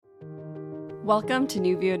Welcome to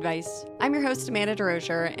New View Advice. I'm your host, Amanda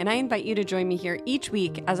DeRocher, and I invite you to join me here each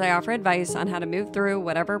week as I offer advice on how to move through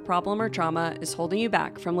whatever problem or trauma is holding you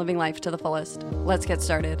back from living life to the fullest. Let's get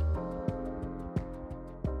started.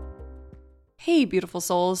 Hey, beautiful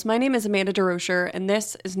souls. My name is Amanda DeRocher, and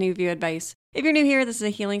this is New View Advice. If you're new here, this is a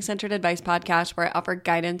healing-centered advice podcast where I offer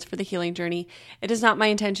guidance for the healing journey. It is not my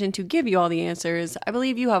intention to give you all the answers. I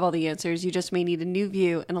believe you have all the answers. You just may need a new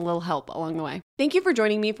view and a little help along the way. Thank you for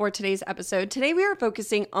joining me for today's episode. Today we are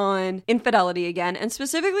focusing on infidelity again, and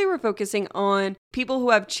specifically we're focusing on people who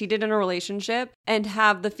have cheated in a relationship and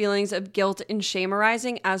have the feelings of guilt and shame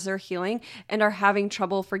arising as they're healing and are having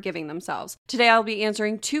trouble forgiving themselves. Today I'll be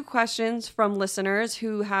answering 2 questions from listeners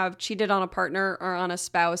who have cheated on a partner or on a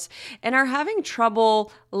spouse and are having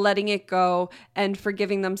trouble letting it go and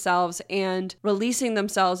forgiving themselves and releasing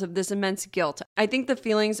themselves of this immense guilt. I think the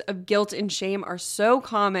feelings of guilt and shame are so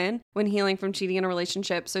common when healing from cheating in a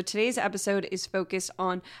relationship. So today's episode is focused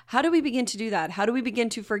on how do we begin to do that? How do we begin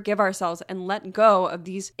to forgive ourselves and let go of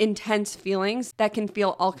these intense feelings that can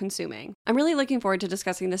feel all-consuming? I'm really looking forward to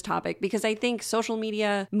discussing this topic because I think social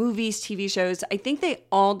media, movies, TV shows, I think they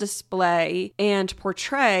all display and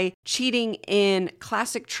portray cheating in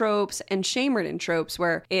classic tropes and shame-ridden tropes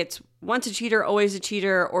where it's once a cheater, always a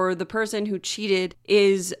cheater, or the person who cheated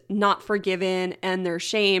is not forgiven and they're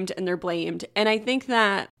shamed and they're blamed. And I think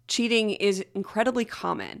that cheating is incredibly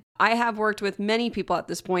common. I have worked with many people at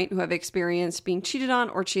this point who have experienced being cheated on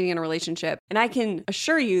or cheating in a relationship. And I can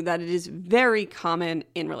assure you that it is very common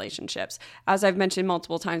in relationships. As I've mentioned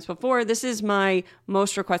multiple times before, this is my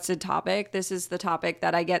most requested topic. This is the topic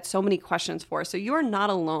that I get so many questions for. So you are not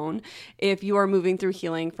alone if you are moving through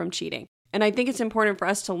healing from cheating. And I think it's important for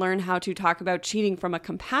us to learn how to talk about cheating from a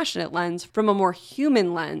compassionate lens, from a more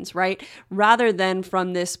human lens, right? Rather than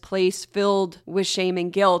from this place filled with shame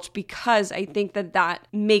and guilt, because I think that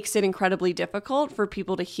makes it incredibly difficult for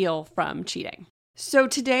people to heal from cheating. So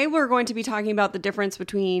today we're going to be talking about the difference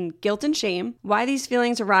between guilt and shame, why these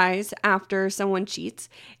feelings arise after someone cheats,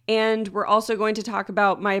 and we're also going to talk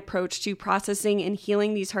about my approach to processing and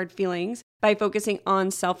healing these hard feelings by focusing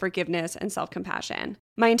on self-forgiveness and self-compassion.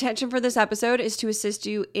 My intention for this episode is to assist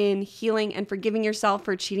you in healing and forgiving yourself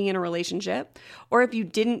for cheating in a relationship. Or if you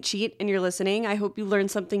didn't cheat and you're listening, I hope you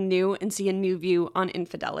learned something new and see a new view on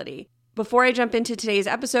infidelity. Before I jump into today's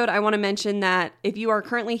episode, I want to mention that if you are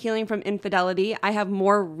currently healing from infidelity, I have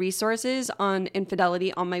more resources on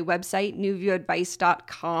infidelity on my website,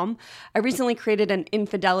 newviewadvice.com. I recently created an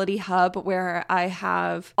infidelity hub where I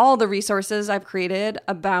have all the resources I've created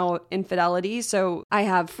about infidelity. So I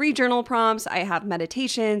have free journal prompts, I have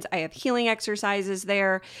meditations, I have healing exercises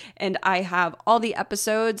there, and I have all the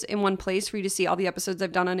episodes in one place for you to see all the episodes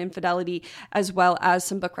I've done on infidelity, as well as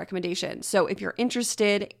some book recommendations. So if you're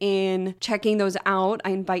interested in checking those out, I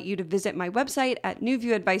invite you to visit my website at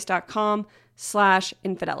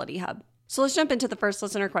newviewadvice.com/infidelity hub. So let's jump into the first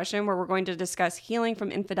listener question where we're going to discuss healing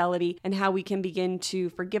from infidelity and how we can begin to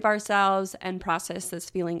forgive ourselves and process this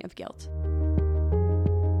feeling of guilt.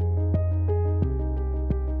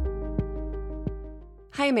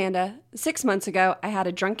 Hi, Amanda. 6 months ago, I had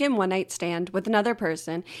a drunken one-night stand with another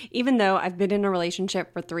person, even though I've been in a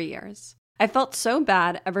relationship for 3 years. I felt so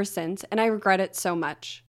bad ever since, and I regret it so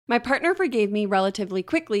much. My partner forgave me relatively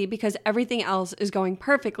quickly because everything else is going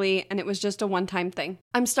perfectly and it was just a one-time thing.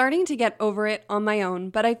 I'm starting to get over it on my own,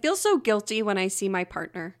 but I feel so guilty when I see my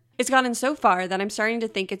partner. It's gotten so far that I'm starting to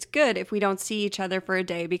think it's good if we don't see each other for a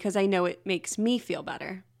day because I know it makes me feel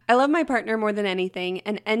better. I love my partner more than anything,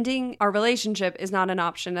 and ending our relationship is not an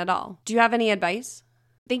option at all. Do you have any advice?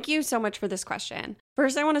 Thank you so much for this question.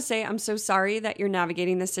 First, I want to say I'm so sorry that you're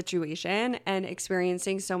navigating this situation and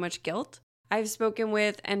experiencing so much guilt. I've spoken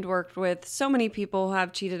with and worked with so many people who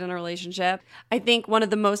have cheated in a relationship. I think one of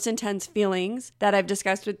the most intense feelings that I've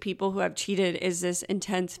discussed with people who have cheated is this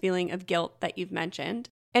intense feeling of guilt that you've mentioned.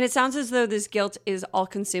 And it sounds as though this guilt is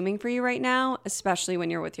all-consuming for you right now, especially when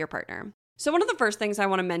you're with your partner. So one of the first things I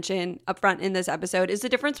want to mention up front in this episode is the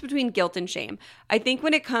difference between guilt and shame. I think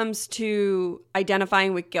when it comes to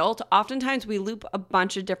identifying with guilt, oftentimes we loop a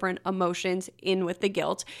bunch of different emotions in with the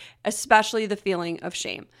guilt, especially the feeling of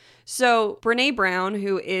shame. So Brené Brown,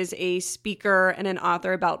 who is a speaker and an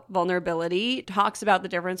author about vulnerability, talks about the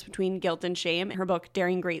difference between guilt and shame in her book,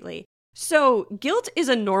 Daring Greatly. So guilt is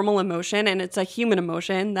a normal emotion and it's a human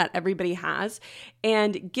emotion that everybody has.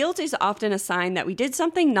 And guilt is often a sign that we did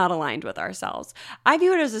something not aligned with ourselves. I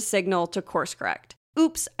view it as a signal to course correct.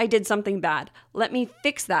 Oops, I did something bad. Let me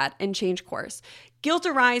fix that and change course. Guilt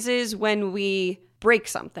arises when we break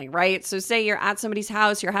something, right? So say you're at somebody's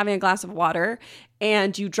house, you're having a glass of water,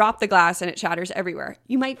 and you drop the glass and it shatters everywhere.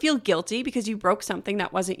 You might feel guilty because you broke something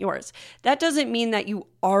that wasn't yours. That doesn't mean that you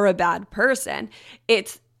are a bad person.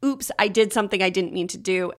 It's, oops, I did something I didn't mean to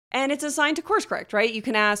do. And it's a sign to course correct, right? You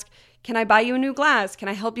can ask, can I buy you a new glass? Can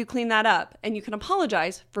I help you clean that up? And you can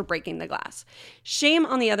apologize for breaking the glass. Shame,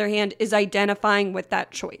 on the other hand, is identifying with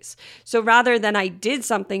that choice. So rather than I did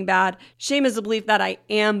something bad, shame is the belief that I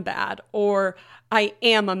am bad, or I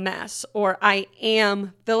am a mess, or I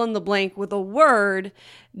am fill in the blank with a word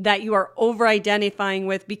that you are over-identifying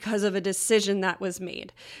with because of a decision that was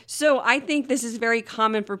made. So I think this is very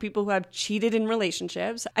common for people who have cheated in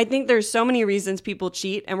relationships. I think there's so many reasons people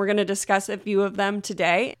cheat, and we're going to discuss a few of them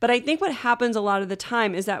today. But I think what happens a lot of the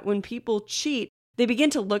time is that when people cheat, they begin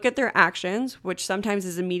to look at their actions, which sometimes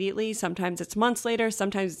is immediately, sometimes it's months later,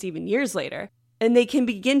 sometimes it's even years later. And they can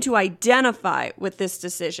begin to identify with this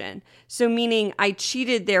decision. So meaning I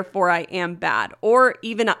cheated, therefore I am bad, or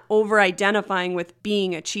even over-identifying with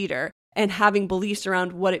being a cheater and having beliefs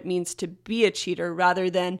around what it means to be a cheater rather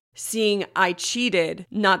than seeing I cheated,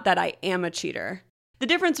 not that I am a cheater. The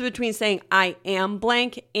difference between saying I am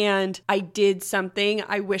blank and I did something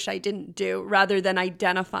I wish I didn't do rather than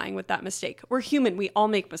identifying with that mistake. We're human. We all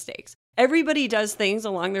make mistakes. Everybody does things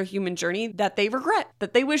along their human journey that they regret,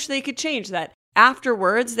 that they wish they could change, that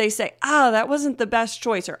afterwards, they say, that wasn't the best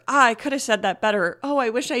choice, or I could have said that better, or I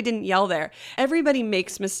wish I didn't yell there. Everybody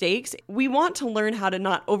makes mistakes. We want to learn how to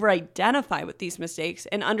not over-identify with these mistakes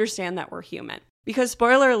and understand that we're human. Because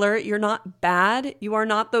spoiler alert, you're not bad. You are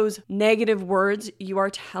not those negative words you are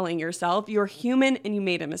telling yourself. You're human and you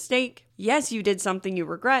made a mistake. Yes, you did something you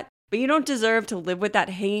regret, but you don't deserve to live with that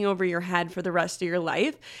hanging over your head for the rest of your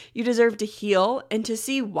life. You deserve to heal and to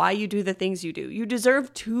see why you do the things you do. You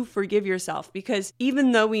deserve to forgive yourself, because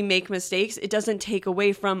even though we make mistakes, it doesn't take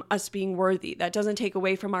away from us being worthy. That doesn't take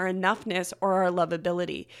away from our enoughness or our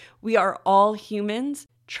lovability. We are all humans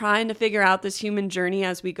trying to figure out this human journey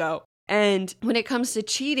as we go. And when it comes to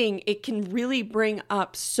cheating, it can really bring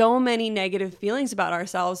up so many negative feelings about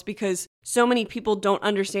ourselves because so many people don't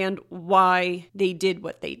understand why they did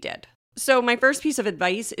what they did. So my first piece of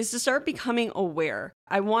advice is to start becoming aware.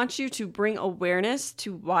 I want you to bring awareness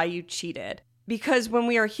to why you cheated. Because when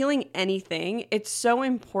we are healing anything, it's so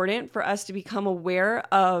important for us to become aware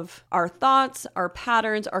of our thoughts, our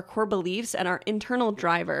patterns, our core beliefs, and our internal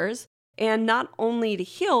drivers. And not only to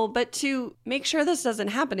heal, but to make sure this doesn't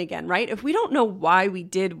happen again, right? If we don't know why we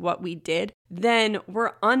did what we did, then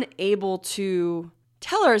we're unable to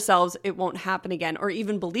tell ourselves it won't happen again, or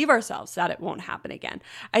even believe ourselves that it won't happen again.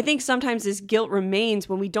 I think sometimes this guilt remains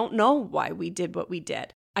when we don't know why we did what we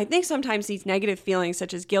did. I think sometimes these negative feelings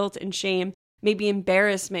such as guilt and shame, maybe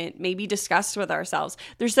embarrassment, maybe disgust with ourselves.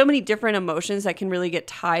 There's so many different emotions that can really get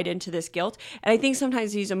tied into this guilt. And I think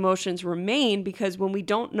sometimes these emotions remain because when we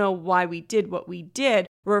don't know why we did what we did,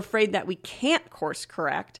 we're afraid that we can't course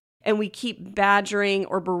correct. And we keep badgering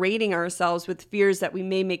or berating ourselves with fears that we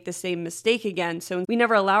may make the same mistake again. So we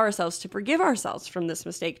never allow ourselves to forgive ourselves from this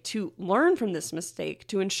mistake, to learn from this mistake,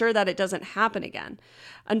 to ensure that it doesn't happen again.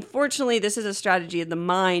 Unfortunately, this is a strategy of the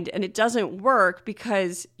mind, and it doesn't work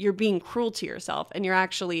because you're being cruel to yourself, and you're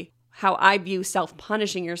actually, how I view,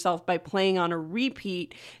 self-punishing yourself by playing on a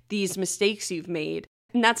repeat these mistakes you've made.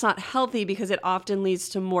 And that's not healthy because it often leads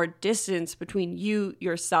to more distance between you,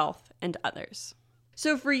 yourself, and others.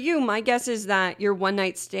 So for you, my guess is that your one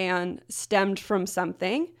night stand stemmed from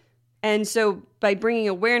something. And so by bringing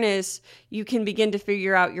awareness, you can begin to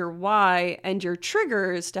figure out your why and your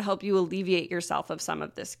triggers to help you alleviate yourself of some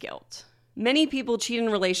of this guilt. Many people cheat in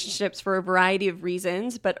relationships for a variety of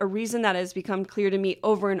reasons, but a reason that has become clear to me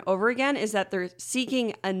over and over again is that they're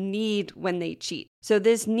seeking a need when they cheat. So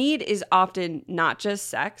this need is often not just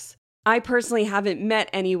sex. I personally haven't met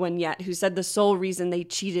anyone yet who said the sole reason they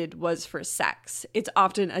cheated was for sex. It's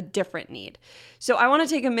often a different need. So I want to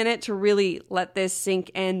take a minute to really let this sink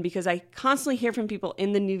in because I constantly hear from people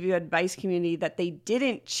in the New View Advice community that they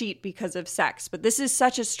didn't cheat because of sex. But this is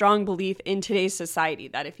such a strong belief in today's society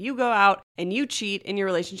that if you go out and you cheat in your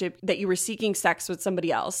relationship, that you were seeking sex with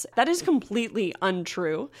somebody else. That is completely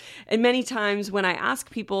untrue. And many times when I ask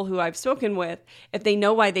people who I've spoken with if they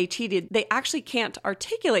know why they cheated, they actually can't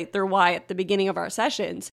articulate their why at the beginning of our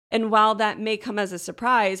sessions. And while that may come as a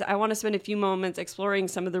surprise, I want to spend a few moments exploring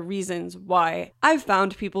some of the reasons why I've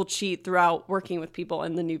found people cheat throughout working with people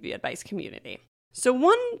in the New View Advice community. So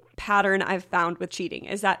one pattern I've found with cheating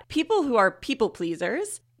is that people who are people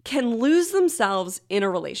pleasers can lose themselves in a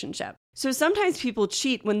relationship. So sometimes people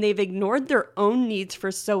cheat when they've ignored their own needs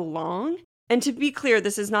for so long. And to be clear,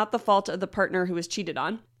 this is not the fault of the partner who was cheated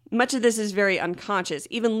on. much of this is very unconscious.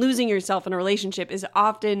 Even losing yourself in a relationship is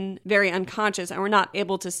often very unconscious, and we're not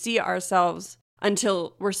able to see ourselves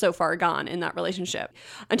until we're so far gone in that relationship,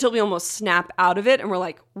 until we almost snap out of it and we're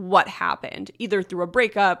like, what happened? Either through a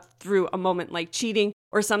breakup, through a moment like cheating,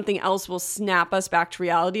 or something else will snap us back to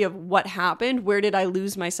reality of what happened. Where did I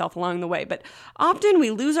lose myself along the way? But often we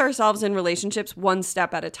lose ourselves in relationships one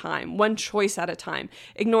step at a time, one choice at a time,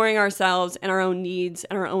 ignoring ourselves and our own needs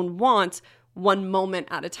and our own wants one moment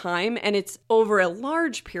at a time. And it's over a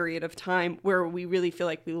large period of time where we really feel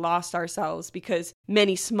like we lost ourselves because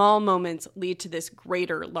many small moments lead to this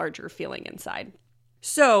greater, larger feeling inside.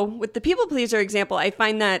 So with the people pleaser example, I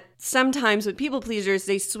find that sometimes with people pleasers,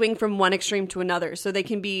 they swing from one extreme to another. So they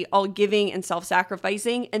can be all giving and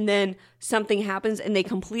self-sacrificing, and then something happens and they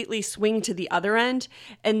completely swing to the other end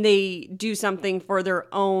and they do something for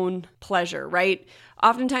their own pleasure, right?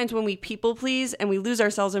 Oftentimes when we people please and we lose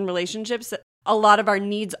ourselves in relationships, a lot of our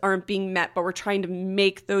needs aren't being met, but we're trying to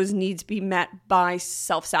make those needs be met by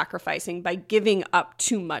self-sacrificing, by giving up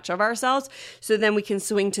too much of ourselves. So then we can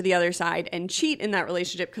swing to the other side and cheat in that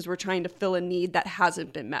relationship because we're trying to fill a need that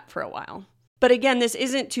hasn't been met for a while. But again, this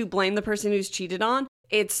isn't to blame the person who's cheated on.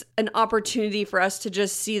 It's an opportunity for us to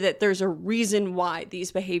just see that there's a reason why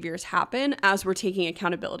these behaviors happen as we're taking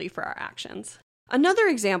accountability for our actions. Another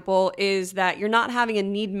example is that you're not having a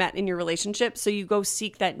need met in your relationship, so you go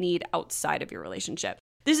seek that need outside of your relationship.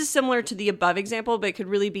 This is similar to the above example, but it could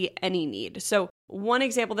really be any need. So one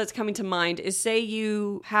example that's coming to mind is, say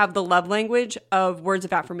you have the love language of words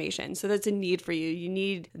of affirmation. So that's a need for you. You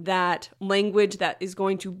need that language that is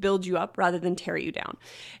going to build you up rather than tear you down.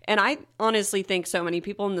 And I honestly think so many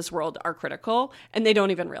people in this world are critical and they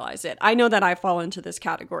don't even realize it. I know that I fall into this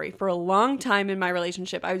category. For a long time in my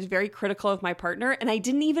relationship, I was very critical of my partner and I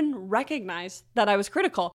didn't even recognize that I was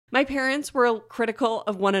critical. My parents were critical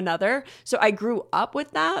of one another, so I grew up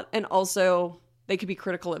with that, and also they could be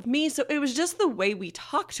critical of me. So it was just the way we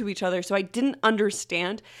talk to each other. So I didn't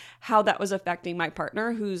understand how that was affecting my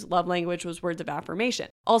partner, whose love language was words of affirmation.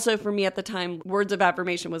 Also, for me at the time, words of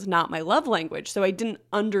affirmation was not my love language. So I didn't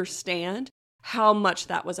understand how much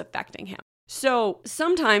that was affecting him. So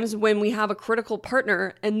sometimes when we have a critical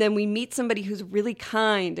partner and then we meet somebody who's really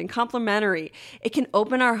kind and complimentary, it can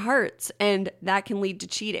open our hearts and that can lead to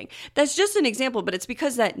cheating. That's just an example, but it's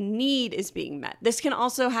because that need is being met. This can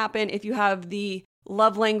also happen if you have the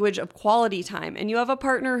love language of quality time and you have a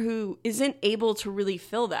partner who isn't able to really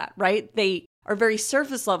fill that, right? They are very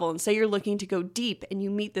surface level, and say you're looking to go deep and you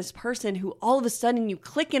meet this person who all of a sudden you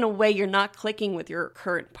click in a way you're not clicking with your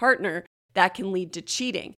current partner. That can lead to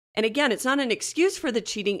cheating. And again, it's not an excuse for the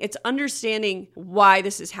cheating, it's understanding why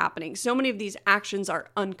this is happening. So many of these actions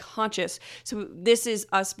are unconscious. So this is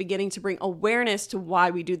us beginning to bring awareness to why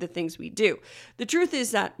we do the things we do. The truth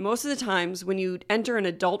is that most of the times when you enter an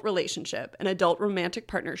adult relationship, an adult romantic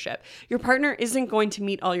partnership, your partner isn't going to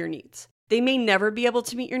meet all your needs. They may never be able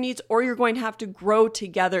to meet your needs, or you're going to have to grow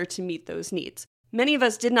together to meet those needs. Many of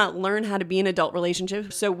us did not learn how to be in adult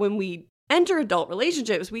relationships. So when we enter adult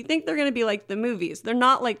relationships, we think they're going to be like the movies. They're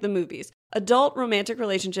not like the movies. Adult romantic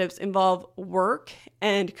relationships involve work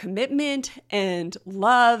and commitment and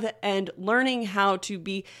love and learning how to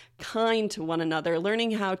be kind to one another,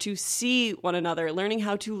 learning how to see one another, learning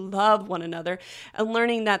how to love one another, and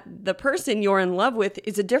learning that the person you're in love with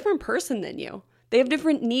is a different person than you. They have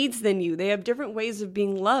different needs than you. They have different ways of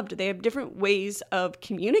being loved. They have different ways of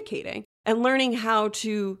communicating. And learning how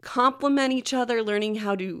to complement each other, learning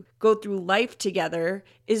how to go through life together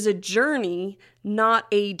is a journey, not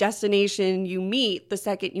a destination you meet the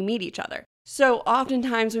second you meet each other. So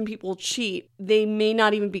oftentimes when people cheat, they may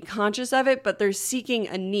not even be conscious of it, but they're seeking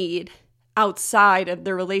a need outside of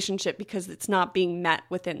their relationship because it's not being met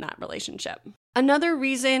within that relationship. Another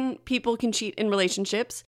reason people can cheat in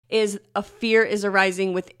relationships is a fear is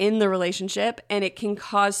arising within the relationship and it can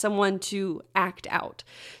cause someone to act out.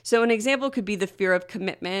 So an example could be the fear of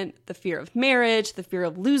commitment, the fear of marriage, the fear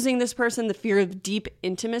of losing this person, the fear of deep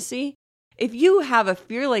intimacy. If you have a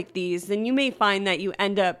fear like these, then you may find that you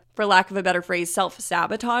end up, for lack of a better phrase,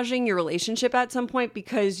 self-sabotaging your relationship at some point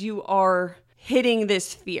because you are hitting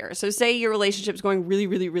this fear. So say your relationship is going really,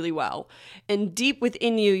 really, really well, and deep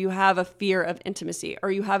within you, you have a fear of intimacy,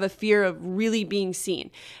 or you have a fear of really being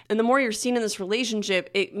seen. And the more you're seen in this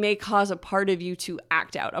relationship, it may cause a part of you to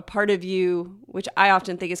act out, a part of you, which I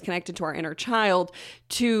often think is connected to our inner child,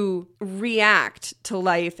 to react to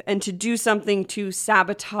life and to do something to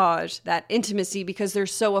sabotage that intimacy because they're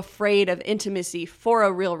so afraid of intimacy for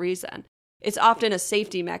a real reason. It's often a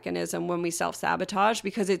safety mechanism when we self-sabotage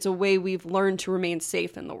because it's a way we've learned to remain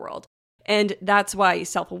safe in the world. And that's why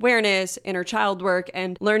self-awareness, inner child work,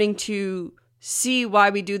 and learning to see why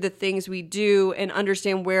we do the things we do and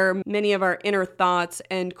understand where many of our inner thoughts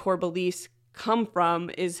and core beliefs come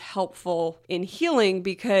from is helpful in healing,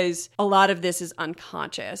 because a lot of this is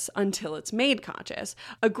unconscious until it's made conscious.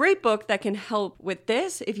 A great book that can help with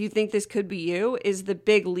this, if you think this could be you, is The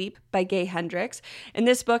Big Leap by Gay Hendricks. In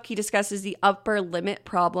this book, he discusses the upper limit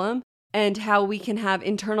problem and how we can have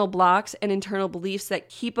internal blocks and internal beliefs that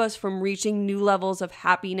keep us from reaching new levels of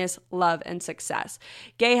happiness, love, and success.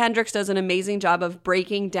 Gay Hendricks does an amazing job of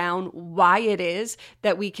breaking down why it is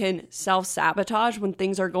that we can self-sabotage when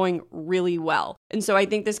things are going really well. And so I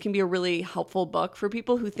think this can be a really helpful book for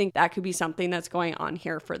people who think that could be something that's going on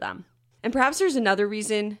here for them. And perhaps there's another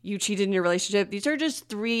reason you cheated in your relationship. These are just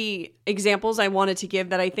 3 examples I wanted to give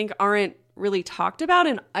that I think aren't really talked about,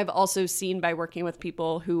 and I've also seen by working with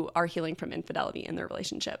people who are healing from infidelity in their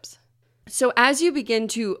relationships. So as you begin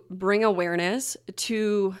to bring awareness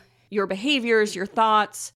to your behaviors, your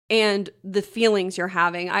thoughts, and the feelings you're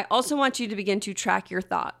having, I also want you to begin to track your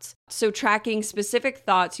thoughts. So tracking specific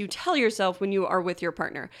thoughts you tell yourself when you are with your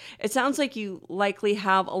partner. It sounds like you likely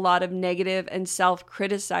have a lot of negative and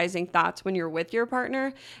self-criticizing thoughts when you're with your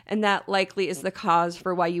partner, and that likely is the cause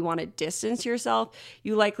for why you want to distance yourself.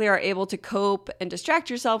 You likely are able to cope and distract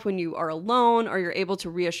yourself when you are alone, or you're able to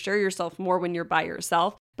reassure yourself more when you're by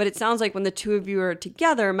yourself. But it sounds like when the two of you are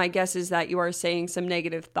together, my guess is that you are saying some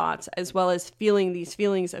negative thoughts, as well as feeling these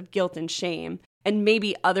feelings of guilt and shame. And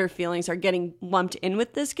maybe other feelings are getting lumped in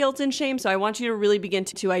with this guilt and shame. So I want you to really begin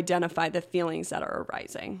to identify the feelings that are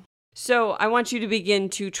arising. So I want you to begin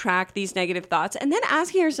to track these negative thoughts and then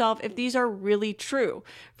asking yourself if these are really true.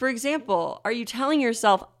 For example, are you telling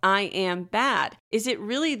yourself, I am bad? Is it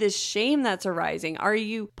really this shame that's arising? Are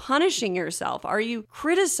you punishing yourself? Are you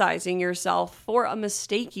criticizing yourself for a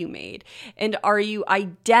mistake you made? And are you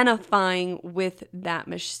identifying with that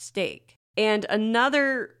mistake? And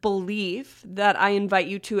another belief that I invite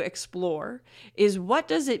you to explore is, what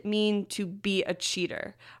does it mean to be a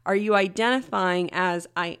cheater? Are you identifying as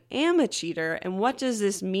I am a cheater? And what does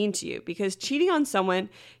this mean to you? Because cheating on someone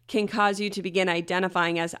can cause you to begin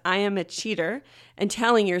identifying as I am a cheater and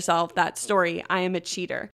telling yourself that story, I am a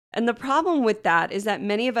cheater. And the problem with that is that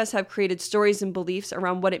many of us have created stories and beliefs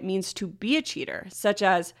around what it means to be a cheater, such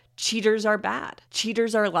as cheaters are bad,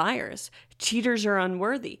 cheaters are liars, cheaters are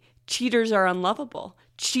unworthy, cheaters are unlovable,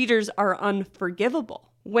 cheaters are unforgivable.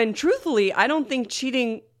 When truthfully, I don't think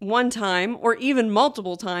cheating one time or even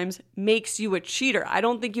multiple times makes you a cheater. I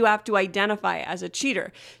don't think you have to identify as a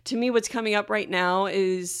cheater. To me, what's coming up right now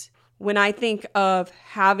is when I think of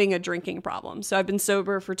having a drinking problem. So I've been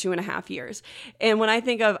sober for 2.5 years. And when I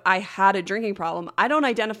think of I had a drinking problem, I don't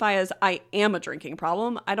identify as I am a drinking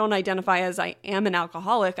problem. I don't identify as I am an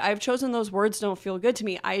alcoholic. I've chosen those words don't feel good to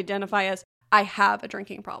me. I identify as I have a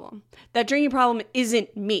drinking problem. That drinking problem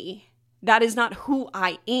isn't me. That is not who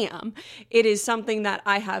I am. It is something that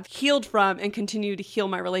I have healed from and continue to heal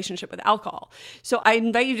my relationship with alcohol. So I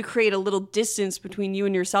invite you to create a little distance between you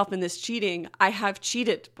and yourself in this cheating. I have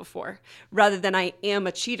cheated before, rather than I am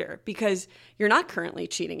a cheater, because you're not currently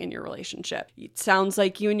cheating in your relationship. It sounds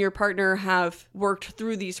like you and your partner have worked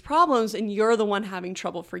through these problems and you're the one having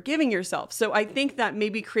trouble forgiving yourself. So I think that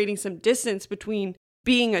maybe creating some distance between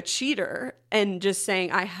being a cheater and just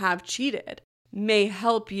saying I have cheated may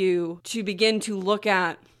help you to begin to look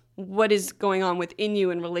at what is going on within you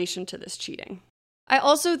in relation to this cheating. I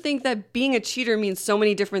also think that being a cheater means so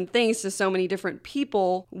many different things to so many different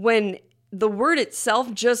people, when the word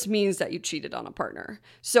itself just means that you cheated on a partner.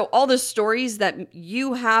 So all the stories that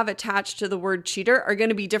you have attached to the word cheater are going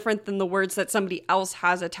to be different than the words that somebody else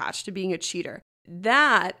has attached to being a cheater.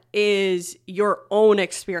 That is your own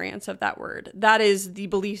experience of that word. That is the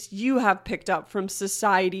beliefs you have picked up from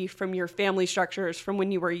society, from your family structures, from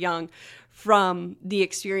when you were young, from the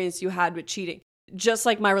experience you had with cheating. Just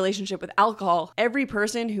like my relationship with alcohol, every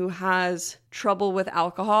person who has trouble with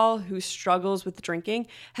alcohol, who struggles with drinking,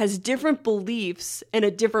 has different beliefs and a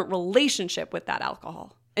different relationship with that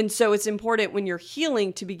alcohol. And so it's important when you're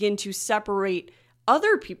healing to begin to separate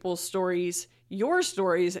other people's stories, your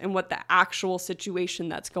stories, and what the actual situation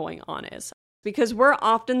that's going on is. Because we're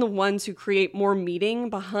often the ones who create more meaning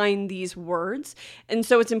behind these words. And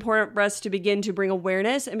so it's important for us to begin to bring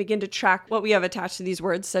awareness and begin to track what we have attached to these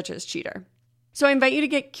words, such as cheater. So I invite you to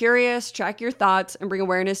get curious, track your thoughts, and bring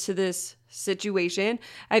awareness to this situation.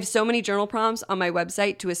 I have so many journal prompts on my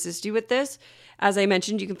website to assist you with this. As I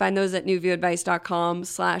mentioned, you can find those at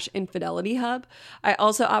newviewadvice.com/infidelityhub. I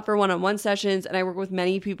also offer one-on-one sessions, and I work with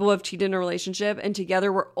many people who have cheated in a relationship, and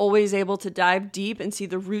together we're always able to dive deep and see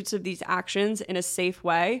the roots of these actions in a safe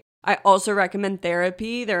way. I also recommend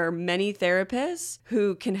therapy. There are many therapists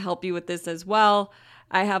who can help you with this as well.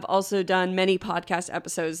 I have also done many podcast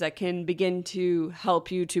episodes that can begin to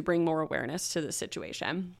help you to bring more awareness to the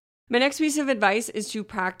situation. My next piece of advice is to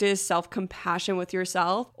practice self-compassion with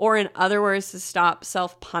yourself, or in other words, to stop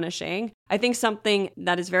self-punishing. I think something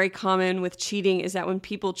that is very common with cheating is that when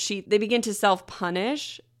people cheat, they begin to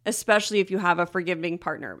self-punish, especially if you have a forgiving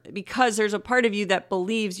partner, because there's a part of you that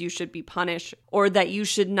believes you should be punished or that you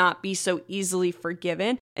should not be so easily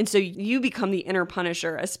forgiven. And so you become the inner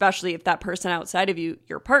punisher, especially if that person outside of you,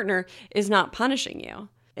 your partner, is not punishing you.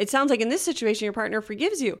 It sounds like in this situation, your partner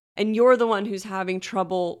forgives you and you're the one who's having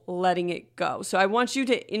trouble letting it go. So I want you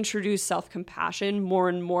to introduce self-compassion more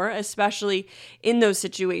and more, especially in those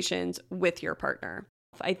situations with your partner.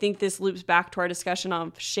 I think this loops back to our discussion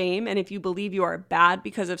of shame. And if you believe you are bad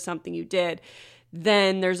because of something you did,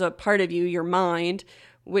 then there's a part of you, your mind,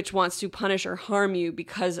 which wants to punish or harm you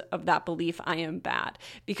because of that belief, I am bad.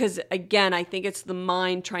 Because again, I think it's the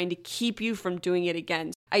mind trying to keep you from doing it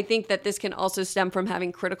again. I think that this can also stem from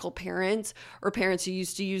having critical parents or parents who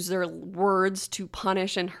used to use their words to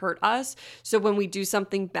punish and hurt us. So when we do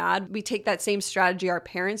something bad, we take that same strategy our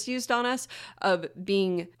parents used on us of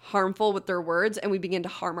being harmful with their words, and we begin to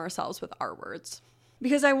harm ourselves with our words.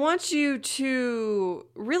 Because I want you to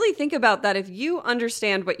really think about that. If you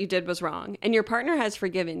understand what you did was wrong and your partner has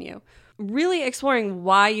forgiven you, really exploring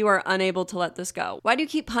why you are unable to let this go. Why do you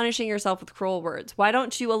keep punishing yourself with cruel words? Why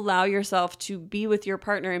don't you allow yourself to be with your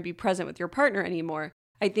partner and be present with your partner anymore?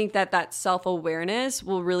 I think that self-awareness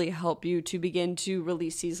will really help you to begin to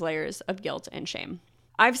release these layers of guilt and shame.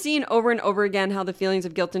 I've seen over and over again how the feelings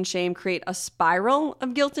of guilt and shame create a spiral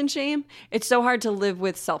of guilt and shame. It's so hard to live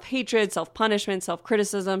with self-hatred, self-punishment,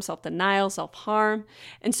 self-criticism, self-denial, self-harm.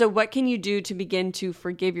 And so what can you do to begin to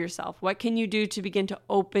forgive yourself? What can you do to begin to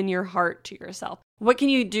open your heart to yourself? What can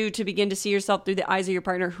you do to begin to see yourself through the eyes of your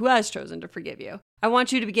partner who has chosen to forgive you? I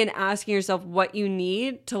want you to begin asking yourself what you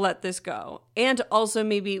need to let this go. And also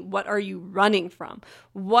maybe what are you running from?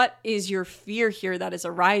 What is your fear here that is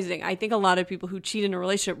arising? I think a lot of people who cheat in a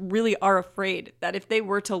relationship really are afraid that if they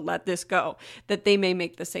were to let this go, that they may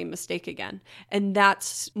make the same mistake again. And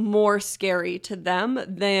that's more scary to them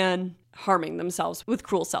than harming themselves with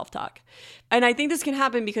cruel self-talk. And I think this can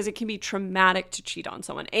happen because it can be traumatic to cheat on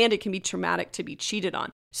someone, and it can be traumatic to be cheated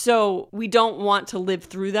on. So we don't want to live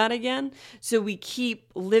through that again. So we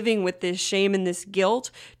keep living with this shame and this guilt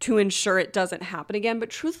to ensure it doesn't happen again. But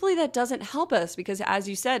truthfully, that doesn't help us because, as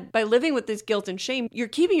you said, by living with this guilt and shame, you're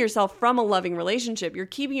keeping yourself from a loving relationship. You're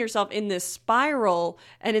keeping yourself in this spiral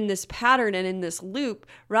and in this pattern and in this loop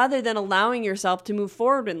rather than allowing yourself to move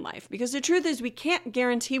forward in life. Because the truth is, we can't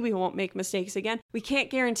guarantee we won't make mistakes again. We can't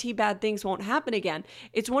guarantee bad things won't happen again.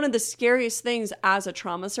 It's one of the scariest things as a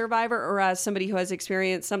trauma survivor or as somebody who has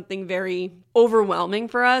experienced something very overwhelming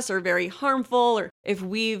for us or very harmful, or if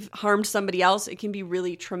we've harmed somebody else, it can be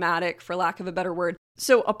really traumatic, for lack of a better word.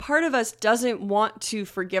 So a part of us doesn't want to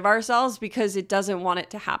forgive ourselves because it doesn't want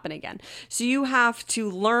it to happen again. So you have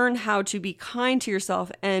to learn how to be kind to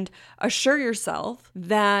yourself and assure yourself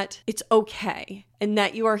that it's okay and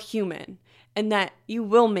that you are human and that you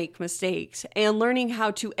will make mistakes, and learning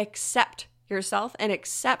how to accept yourself and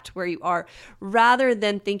accept where you are rather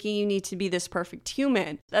than thinking you need to be this perfect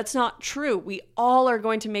human. That's not true. We all are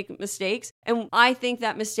going to make mistakes. And I think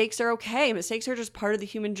that mistakes are okay. Mistakes are just part of the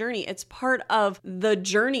human journey. It's part of the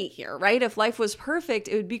journey here, right? If life was perfect,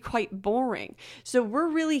 it would be quite boring. So we're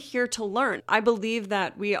really here to learn. I believe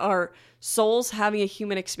that we are souls having a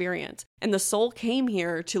human experience. And the soul came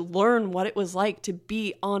here to learn what it was like to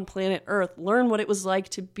be on planet Earth, learn what it was like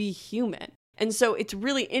to be human. And so it's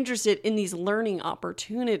really interested in these learning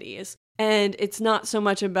opportunities. And it's not so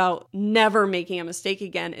much about never making a mistake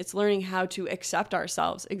again. It's learning how to accept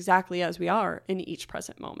ourselves exactly as we are in each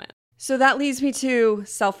present moment. So that leads me to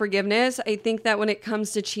self-forgiveness. I think that when it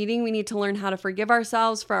comes to cheating, we need to learn how to forgive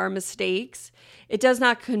ourselves for our mistakes. It does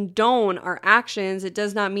not condone our actions. It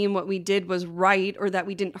does not mean what we did was right or that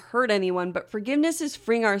we didn't hurt anyone, but forgiveness is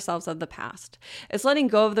freeing ourselves of the past. It's letting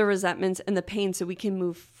go of the resentments and the pain so we can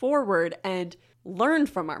move forward and learn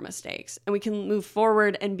from our mistakes, and we can move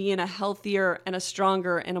forward and be in a healthier and a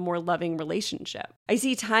stronger and a more loving relationship. I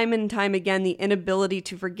see time and time again the inability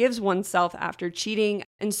to forgive oneself after cheating,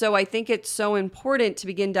 and so I think it's so important to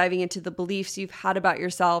begin diving into the beliefs you've had about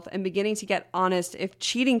yourself and beginning to get honest if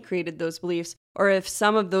cheating created those beliefs or if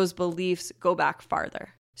some of those beliefs go back farther.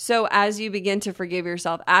 So as you begin to forgive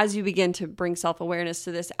yourself, as you begin to bring self-awareness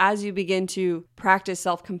to this, as you begin to practice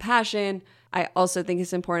self-compassion, I also think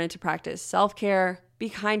it's important to practice self-care, Be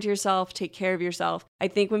kind to yourself, take care of yourself. I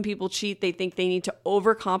think when people cheat, they think they need to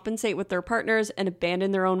overcompensate with their partners and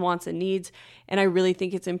abandon their own wants and needs. And I really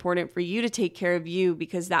think it's important for you to take care of you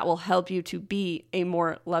because that will help you to be a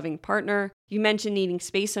more loving partner. You mentioned needing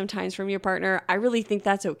space sometimes from your partner. I really think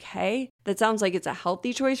that's okay. That sounds like it's a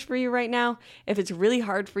healthy choice for you right now. If it's really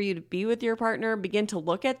hard for you to be with your partner, begin to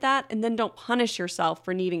look at that and then don't punish yourself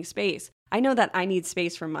for needing space. I know that I need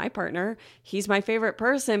space from my partner. He's my favorite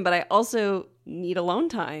person, but I also need alone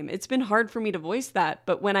time. It's been hard for me to voice that,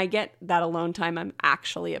 but when I get that alone time, I'm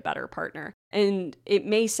actually a better partner. And it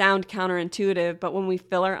may sound counterintuitive, but when we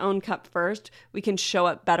fill our own cup first, we can show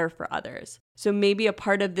up better for others. So maybe a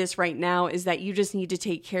part of this right now is that you just need to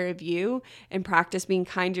take care of you and practice being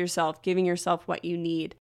kind to yourself, giving yourself what you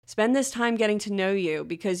need. Spend this time getting to know you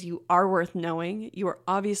because you are worth knowing. You are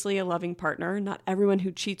obviously a loving partner. Not everyone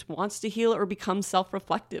who cheats wants to heal or become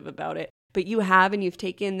self-reflective about it, but you have, and you've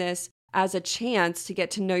taken this as a chance to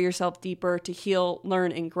get to know yourself deeper, to heal,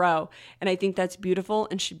 learn, and grow. And I think that's beautiful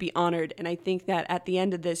and should be honored. And I think that at the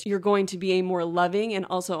end of this, you're going to be a more loving and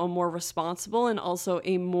also a more responsible and also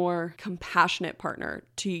a more compassionate partner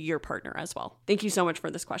to your partner as well. Thank you so much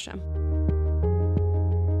for this question.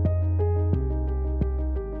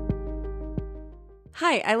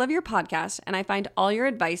 Hi, I love your podcast and I find all your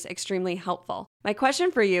advice extremely helpful. My question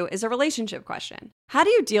for you is a relationship question. How do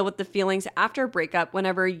you deal with the feelings after a breakup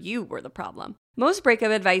whenever you were the problem? Most breakup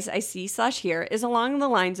advice I see/hear is along the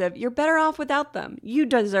lines of, you're better off without them. You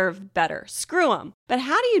deserve better. Screw them. But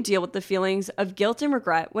how do you deal with the feelings of guilt and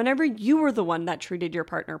regret whenever you were the one that treated your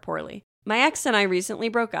partner poorly? My ex and I recently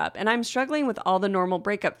broke up, and I'm struggling with all the normal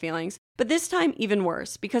breakup feelings, but this time even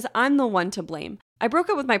worse because I'm the one to blame. I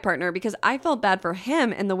broke up with my partner because I felt bad for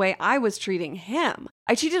him and the way I was treating him.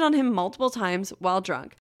 I cheated on him multiple times while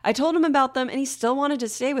drunk. I told him about them and he still wanted to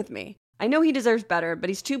stay with me. I know he deserves better, but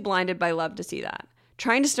he's too blinded by love to see that.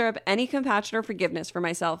 Trying to stir up any compassion or forgiveness for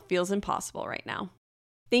myself feels impossible right now.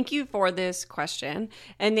 Thank you for this question,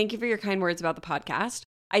 and thank you for your kind words about the podcast.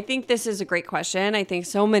 I think this is a great question. I think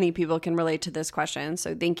so many people can relate to this question,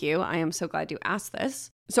 so thank you. I am so glad you asked this.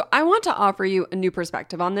 So I want to offer you a new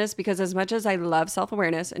perspective on this because as much as I love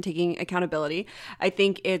self-awareness and taking accountability, I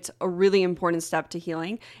think it's a really important step to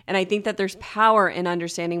healing. And I think that there's power in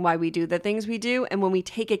understanding why we do the things we do. And when we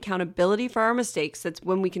take accountability for our mistakes, that's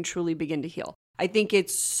when we can truly begin to heal. I think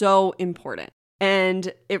it's so important.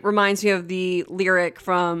 And it reminds me of the lyric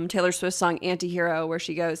from Taylor Swift's song Antihero, where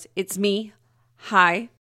she goes, "It's me. Hi.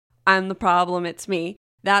 I'm the problem. It's me."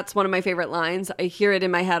 That's one of my favorite lines. I hear it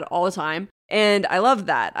in my head all the time. And I love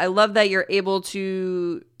that. I love that you're able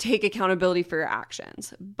to take accountability for your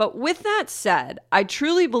actions. But with that said, I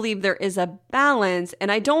truly believe there is a balance,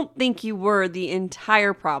 and I don't think you were the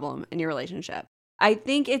entire problem in your relationship. I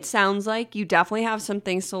think it sounds like you definitely have some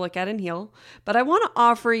things to look at and heal, but I want to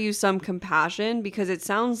offer you some compassion because it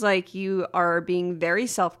sounds like you are being very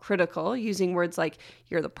self-critical, using words like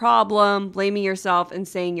you're the problem, blaming yourself, and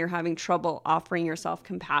saying you're having trouble offering yourself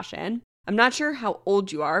compassion. I'm not sure how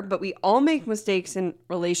old you are, but we all make mistakes in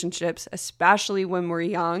relationships, especially when we're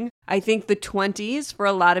young. I think the 20s for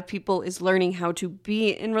a lot of people is learning how to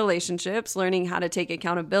be in relationships, learning how to take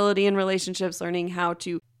accountability in relationships, learning how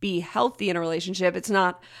to be healthy in a relationship. It's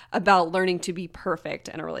not about learning to be perfect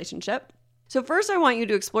in a relationship. So first, I want you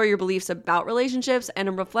to explore your beliefs about relationships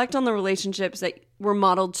and reflect on the relationships that were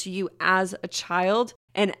modeled to you as a child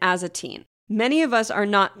and as a teen. Many of us are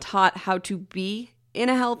not taught how to be in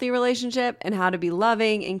a healthy relationship and how to be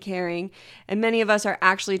loving and caring. And many of us are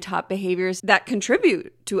actually taught behaviors that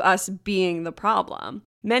contribute to us being the problem.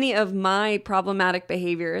 Many of my problematic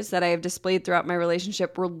behaviors that I have displayed throughout my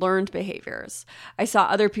relationship were learned behaviors. I saw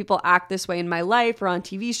other people act this way in my life or on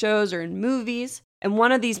TV shows or in movies. And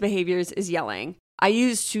one of these behaviors is yelling. I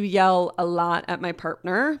used to yell a lot at my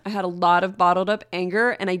partner. I had a lot of bottled up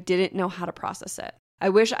anger and I didn't know how to process it. I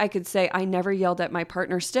wish I could say I never yelled at my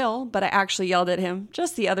partner still, but I actually yelled at him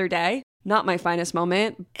just the other day. Not my finest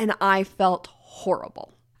moment, and I felt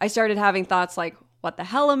horrible. I started having thoughts like, what the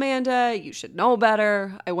hell, Amanda? You should know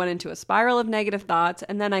better. I went into a spiral of negative thoughts,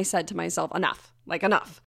 and then I said to myself, enough.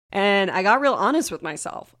 And I got real honest with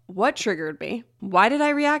myself. What triggered me? Why did I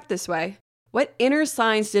react this way? What inner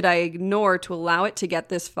signs did I ignore to allow it to get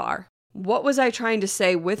this far? What was I trying to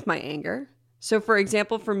say with my anger? So for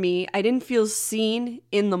example, for me, I didn't feel seen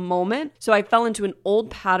in the moment, so I fell into an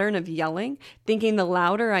old pattern of yelling, thinking the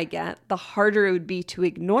louder I get, the harder it would be to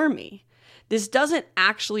ignore me. This doesn't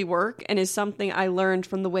actually work and is something I learned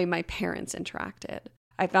from the way my parents interacted.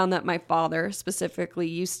 I found that my father specifically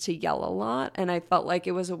used to yell a lot, and I felt like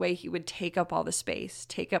it was a way he would take up all the space,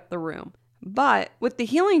 take up the room. But with the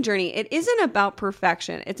healing journey, it isn't about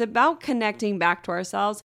perfection. It's about connecting back to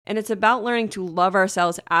ourselves, and it's about learning to love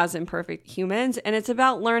ourselves as imperfect humans, and it's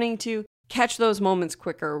about learning to catch those moments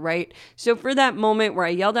quicker, right? So for that moment where I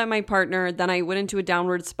yelled at my partner, then I went into a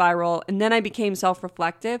downward spiral, and then I became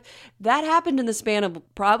self-reflective, that happened in the span of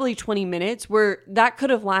probably 20 minutes, where that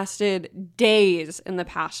could have lasted days in the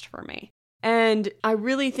past for me. And I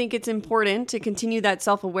really think it's important to continue that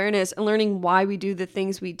self-awareness and learning why we do the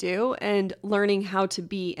things we do and learning how to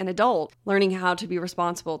be an adult, learning how to be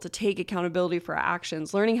responsible, to take accountability for our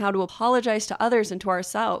actions, learning how to apologize to others and to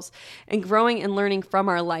ourselves, and growing and learning from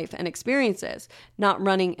our life and experiences, not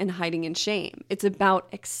running and hiding in shame. It's about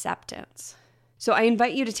acceptance. So I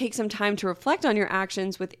invite you to take some time to reflect on your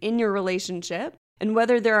actions within your relationship and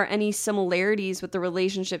whether there are any similarities with the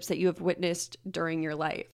relationships that you have witnessed during your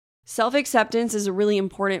life. Self-acceptance is a really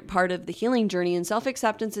important part of the healing journey, and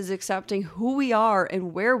self-acceptance is accepting who we are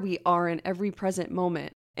and where we are in every present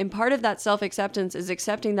moment. And part of that self-acceptance is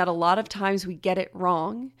accepting that a lot of times we get it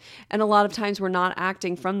wrong, and a lot of times we're not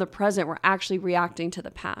acting from the present, we're actually reacting to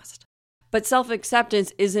the past. But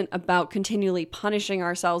self-acceptance isn't about continually punishing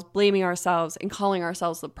ourselves, blaming ourselves, and calling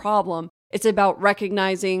ourselves the problem. It's about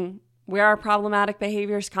recognizing where our problematic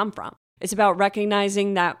behaviors come from. It's about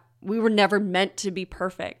recognizing that we were never meant to be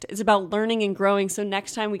perfect. It's about learning and growing so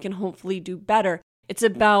next time we can hopefully do better. It's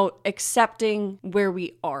about accepting where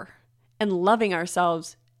we are and loving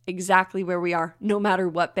ourselves exactly where we are, no matter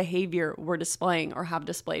what behavior we're displaying or have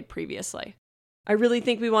displayed previously. I really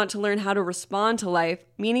think we want to learn how to respond to life,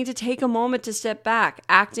 meaning to take a moment to step back,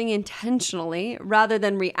 acting intentionally rather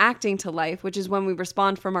than reacting to life, which is when we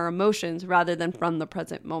respond from our emotions rather than from the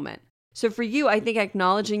present moment. So for you, I think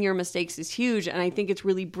acknowledging your mistakes is huge, and I think it's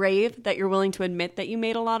really brave that you're willing to admit that you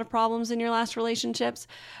made a lot of problems in your last relationships.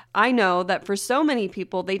 I know that for so many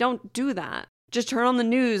people, they don't do that. Just turn on the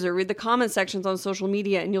news or read the comment sections on social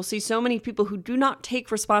media, and you'll see so many people who do not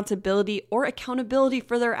take responsibility or accountability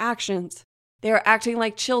for their actions. They are acting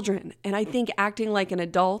like children, and I think acting like an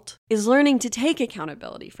adult is learning to take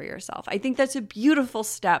accountability for yourself. I think that's a beautiful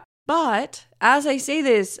step. But as I say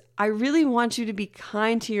this, I really want you to be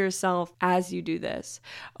kind to yourself as you do this.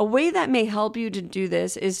 A way that may help you to do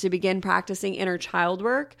this is to begin practicing inner child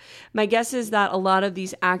work. My guess is that a lot of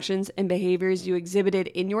these actions and behaviors you exhibited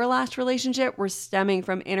in your last relationship were stemming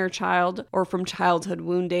from inner child or from childhood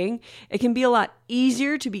wounding. It can be a lot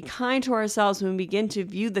easier to be kind to ourselves when we begin to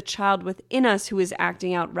view the child within us who is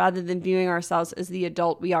acting out rather than viewing ourselves as the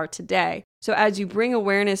adult we are today. So as you bring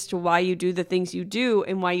awareness to why you do the things you do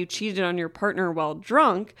and why you cheated on your partner while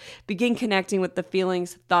drunk, begin connecting with the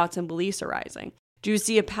feelings, thoughts, and beliefs arising. Do you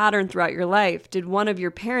see a pattern throughout your life? Did one of your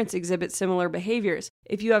parents exhibit similar behaviors?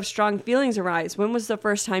 If you have strong feelings arise, when was the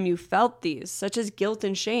first time you felt these, such as guilt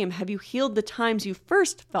and shame? Have you healed the times you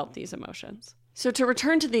first felt these emotions? So to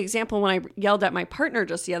return to the example when I yelled at my partner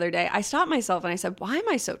just the other day, I stopped myself and I said, why am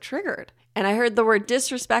I so triggered? And I heard the word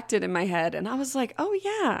disrespected in my head. And I was like, oh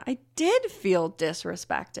yeah, I did feel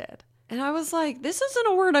disrespected. And I was like, this isn't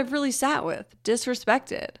a word I've really sat with,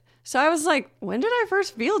 disrespected. So I was like, when did I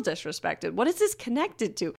first feel disrespected? What is this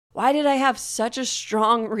connected to? Why did I have such a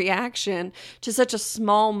strong reaction to such a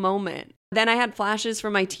small moment? Then I had flashes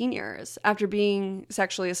from my teen years after being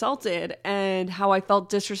sexually assaulted and how I felt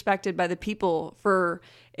disrespected by the people for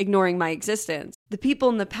ignoring my existence. The people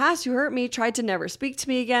in the past who hurt me tried to never speak to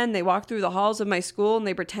me again. They walked through the halls of my school and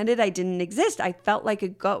they pretended I didn't exist. I felt like a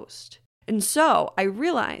ghost. And so I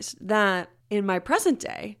realized that in my present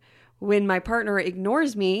day, when my partner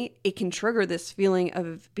ignores me, it can trigger this feeling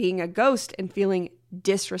of being a ghost and feeling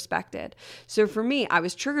disrespected. So for me, I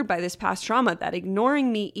was triggered by this past trauma that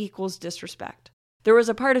ignoring me equals disrespect. There was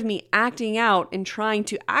a part of me acting out and trying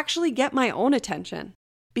to actually get my own attention.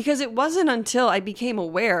 Because it wasn't until I became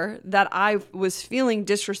aware that I was feeling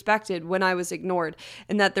disrespected when I was ignored,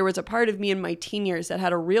 and that there was a part of me in my teen years that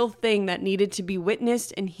had a real thing that needed to be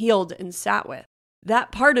witnessed and healed and sat with.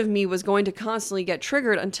 That part of me was going to constantly get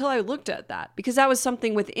triggered until I looked at that, because that was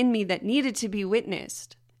something within me that needed to be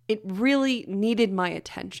witnessed. It really needed my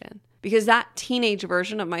attention, because that teenage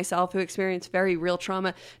version of myself who experienced very real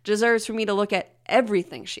trauma deserves for me to look at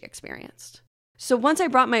everything she experienced. So once I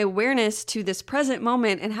brought my awareness to this present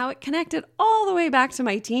moment and how it connected all the way back to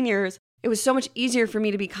my teen years, it was so much easier for me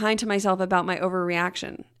to be kind to myself about my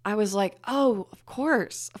overreaction. I was like, oh, of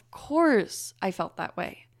course I felt that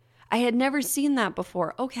way. I had never seen that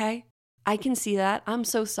before. Okay, I can see that. I'm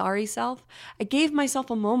so sorry, self. I gave myself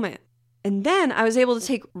a moment. And then I was able to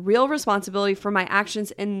take real responsibility for my actions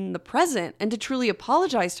in the present and to truly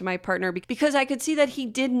apologize to my partner because I could see that he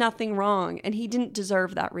did nothing wrong and he didn't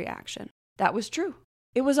deserve that reaction. That was true.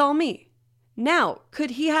 It was all me. Now,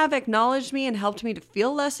 could he have acknowledged me and helped me to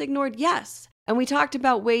feel less ignored? Yes. And we talked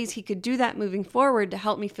about ways he could do that moving forward to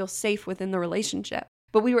help me feel safe within the relationship.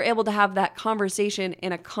 But we were able to have that conversation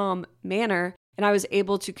in a calm manner, and I was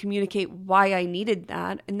able to communicate why I needed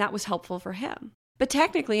that, and that was helpful for him. But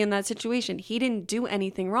technically in that situation, he didn't do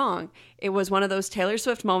anything wrong. It was one of those Taylor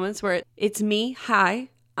Swift moments where it's me, hi,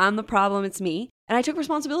 I'm the problem, it's me, and I took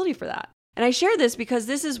responsibility for that. And I share this because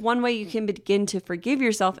this is one way you can begin to forgive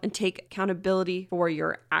yourself and take accountability for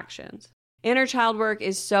your actions. Inner child work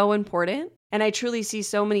is so important. And I truly see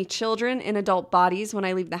so many children in adult bodies when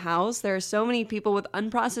I leave the house. There are so many people with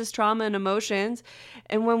unprocessed trauma and emotions.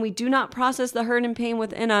 And when we do not process the hurt and pain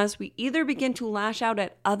within us, we either begin to lash out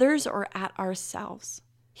at others or at ourselves.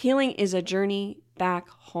 Healing is a journey back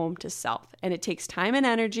home to self, and it takes time and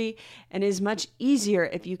energy, and is much easier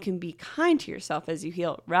if you can be kind to yourself as you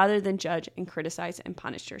heal rather than judge and criticize and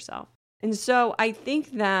punish yourself. And so I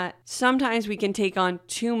think that sometimes we can take on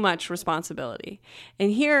too much responsibility.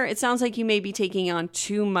 And here it sounds like you may be taking on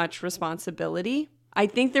too much responsibility. I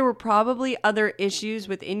think there were probably other issues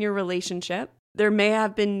within your relationship. There may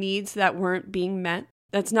have been needs that weren't being met.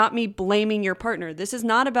 That's not me blaming your partner. This is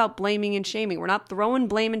not about blaming and shaming. We're not throwing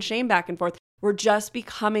blame and shame back and forth. We're just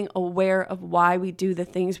becoming aware of why we do the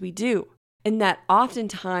things we do. And that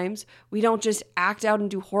oftentimes we don't just act out and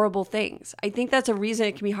do horrible things. I think that's a reason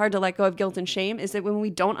it can be hard to let go of guilt and shame, is that when we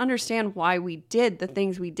don't understand why we did the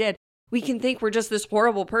things we did, we can think we're just this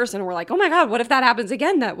horrible person. We're like, oh my God, what if that happens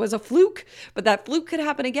again? That was a fluke, but that fluke could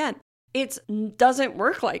happen again. It doesn't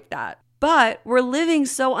work like that. But we're living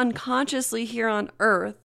so unconsciously here on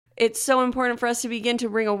earth. It's so important for us to begin to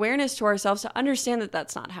bring awareness to ourselves to understand that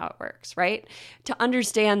that's not how it works, right? To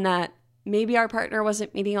understand that maybe our partner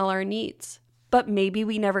wasn't meeting all our needs, but maybe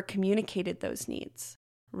we never communicated those needs,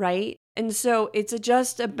 right? And so it's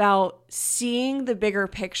just about seeing the bigger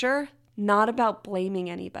picture, not about blaming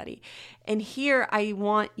anybody. And here I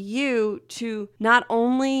want you to not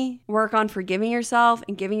only work on forgiving yourself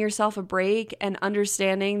and giving yourself a break and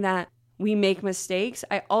understanding that we make mistakes.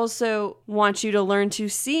 I also want you to learn to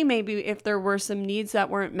see maybe if there were some needs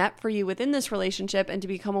that weren't met for you within this relationship and to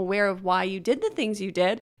become aware of why you did the things you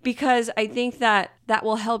did. Because I think that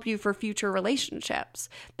will help you for future relationships.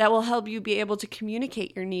 That will help you be able to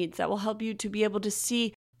communicate your needs. That will help you to be able to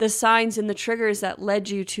see the signs and the triggers that led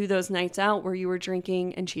you to those nights out where you were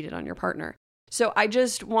drinking and cheated on your partner. So I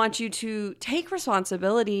just want you to take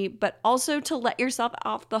responsibility, but also to let yourself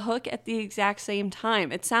off the hook at the exact same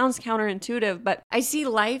time. It sounds counterintuitive, but I see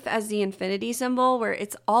life as the infinity symbol where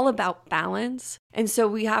it's all about balance. And so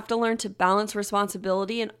we have to learn to balance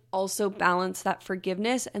responsibility and also balance that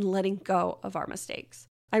forgiveness and letting go of our mistakes.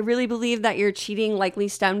 I really believe that your cheating likely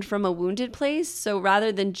stemmed from a wounded place. So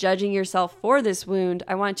rather than judging yourself for this wound,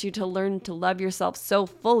 I want you to learn to love yourself so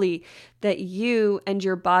fully that you and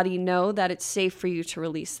your body know that it's safe for you to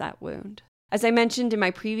release that wound. As I mentioned in my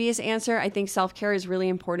previous answer, I think self-care is really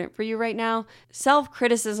important for you right now.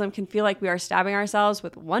 Self-criticism can feel like we are stabbing ourselves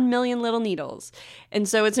with 1 million little needles. And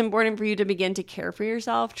so it's important for you to begin to care for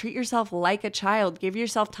yourself, treat yourself like a child, give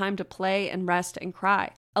yourself time to play and rest and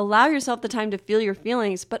cry. Allow yourself the time to feel your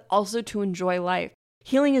feelings, but also to enjoy life.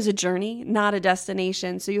 Healing is a journey, not a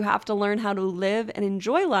destination. So you have to learn how to live and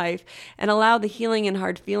enjoy life and allow the healing and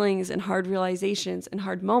hard feelings and hard realizations and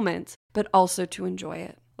hard moments, but also to enjoy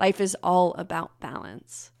it. Life is all about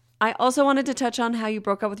balance. I also wanted to touch on how you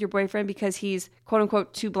broke up with your boyfriend because he's quote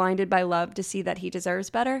unquote too blinded by love to see that he deserves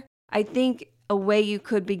better. I think a way you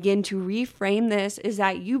could begin to reframe this is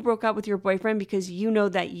that you broke up with your boyfriend because you know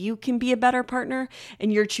that you can be a better partner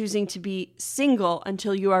and you're choosing to be single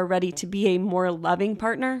until you are ready to be a more loving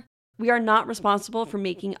partner. We are not responsible for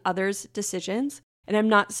making others' decisions. And I'm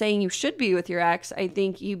not saying you should be with your ex. I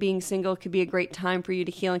think you being single could be a great time for you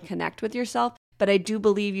to heal and connect with yourself. But I do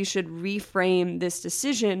believe you should reframe this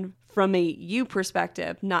decision from a you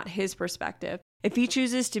perspective, not his perspective. If he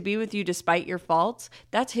chooses to be with you despite your faults,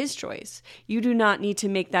 that's his choice. You do not need to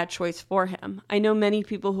make that choice for him. I know many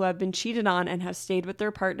people who have been cheated on and have stayed with their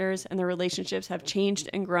partners and their relationships have changed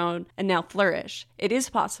and grown and now flourish. It is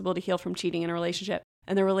possible to heal from cheating in a relationship,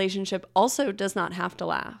 and the relationship also does not have to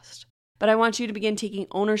last. But I want you to begin taking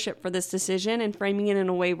ownership for this decision and framing it in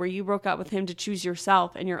a way where you broke up with him to choose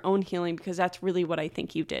yourself and your own healing, because that's really what I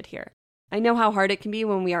think you did here. I know how hard it can be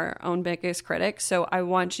when we are our own biggest critics, so I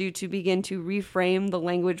want you to begin to reframe the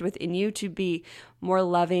language within you to be more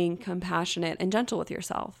loving, compassionate, and gentle with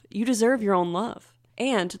yourself. You deserve your own love.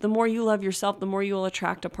 And the more you love yourself, the more you will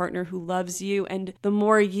attract a partner who loves you, and the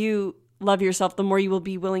more you love yourself, the more you will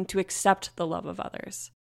be willing to accept the love of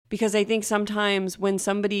others. Because I think sometimes when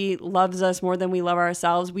somebody loves us more than we love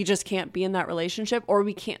ourselves, we just can't be in that relationship or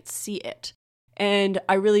we can't see it. And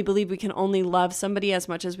I really believe we can only love somebody as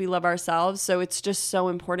much as we love ourselves. So it's just so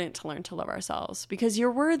important to learn to love ourselves because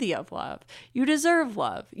you're worthy of love. You deserve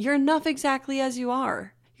love. You're enough exactly as you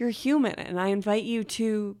are. You're human. And I invite you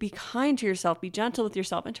to be kind to yourself, be gentle with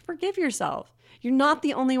yourself, and to forgive yourself. You're not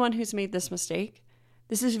the only one who's made this mistake.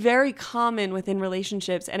 This is very common within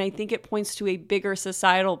relationships. And I think it points to a bigger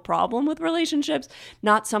societal problem with relationships,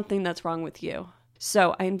 not something that's wrong with you.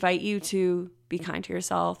 So I invite you to be kind to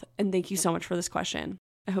yourself. And thank you so much for this question.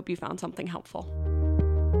 I hope you found something helpful.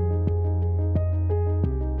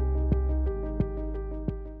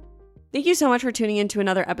 Thank you so much for tuning in to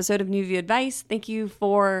another episode of New View Advice. Thank you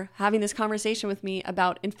for having this conversation with me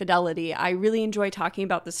about infidelity. I really enjoy talking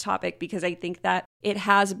about this topic because I think that it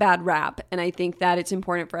has a bad rap. And I think that it's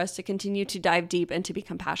important for us to continue to dive deep and to be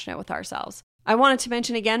compassionate with ourselves. I wanted to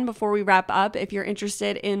mention again before we wrap up, if you're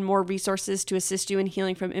interested in more resources to assist you in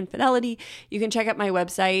healing from infidelity, you can check out my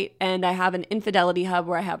website, and I have an infidelity hub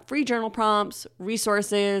where I have free journal prompts,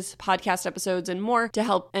 resources, podcast episodes, and more to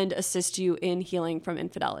help and assist you in healing from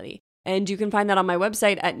infidelity. And you can find that on my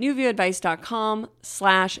website at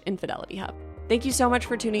newviewadvice.com/infidelityhub. Thank you so much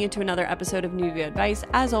for tuning into another episode of New View Advice.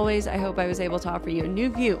 As always, I hope I was able to offer you a new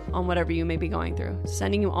view on whatever you may be going through.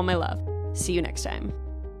 Sending you all my love. See you next time.